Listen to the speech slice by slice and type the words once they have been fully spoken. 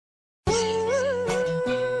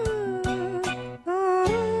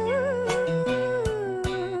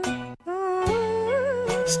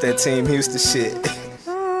It's that Team Houston shit.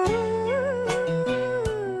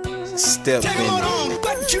 Step in.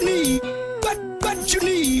 What you need? What you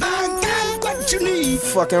need? I got what you need.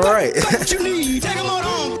 Fucking right. What you need? Take 'em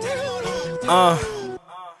on.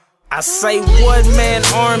 I say one man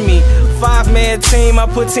army, 5-man team. I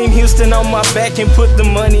put Team Houston on my back and put the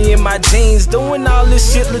money in my jeans. Doing all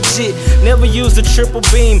this shit legit, never used a triple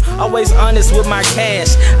beam. Always honest with my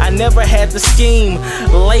cash, I never had the scheme.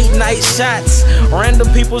 Late night shots, random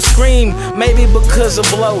people scream. Maybe because of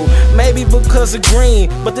blow, maybe because of green.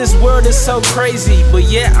 But this world is so crazy, but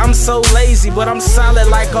yeah, I'm so lazy. But I'm solid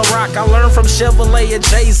like a rock, I learned from Chevrolet and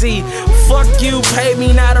Jay-Z. Fuck you, pay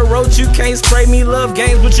me, not a roach, you can't spray me. Love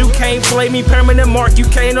games, but you can't play me. Permanent mark, you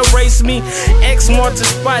can't erase me. X marked the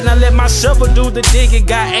spot, now let my shovel do the digging.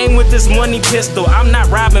 Got aim with this money pistol, I'm not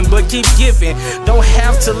robbing, but keep giving. Don't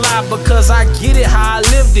have to lie because I get it how I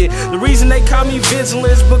lived it. The reason they call me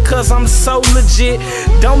vigilant is because I'm so legit.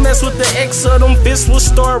 Don't mess with the X or them fists will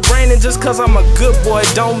start raining. Just cause I'm a good boy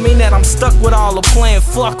don't mean that I'm stuck with all the plan.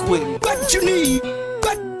 Fuck with me. What you need?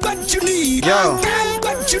 What you need? Yo.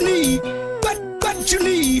 What you need? What you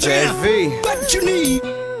need? JV. What you need?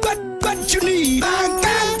 What you need?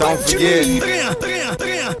 Don't forget.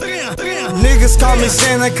 Niggas call me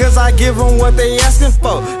Santa cause I give them what they asking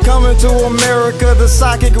for. Coming to America, the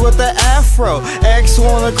sidekick with the afro. X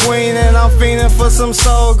want a queen and I'm fiending for some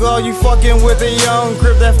soul girl. You fucking with a young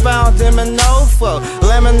crip that found him in Norfolk.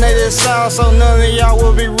 Laminated style so none of y'all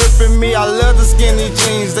will be ripping me. I love the skinny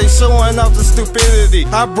jeans, they showing off the stupidity.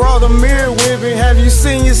 I brought a mirror with me, have you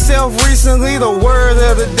seen yourself recently? The word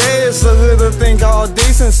of the day is a hood thing called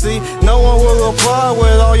decency. No one will applaud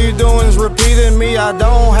when all you doing is repeating me. I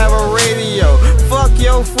don't have a radio, fuck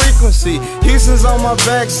your frequency. Houston's on my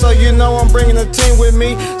back so you know I'm bringing the team with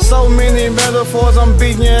me. So many metaphors, I'm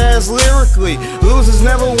beating your ass lyrically. Losers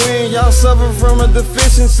never win, y'all suffer from a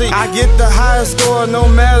deficiency. I get the highest score no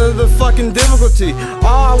matter the fucking difficulty.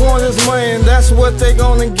 All I want is money and that's what they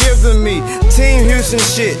gonna give to me. Team Houston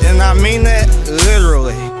shit, and I mean that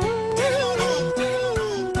literally.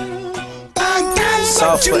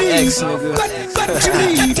 Soft for X, nigga. What you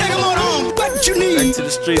need? Take 'em on. What you need? Back to the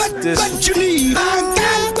streets with this What you need?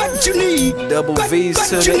 What you need? double V's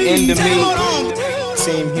to the end of me.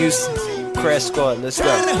 Team Houston, Crash Squad, let's go.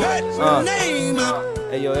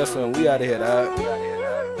 Hey yo, FM, we out of here, dog.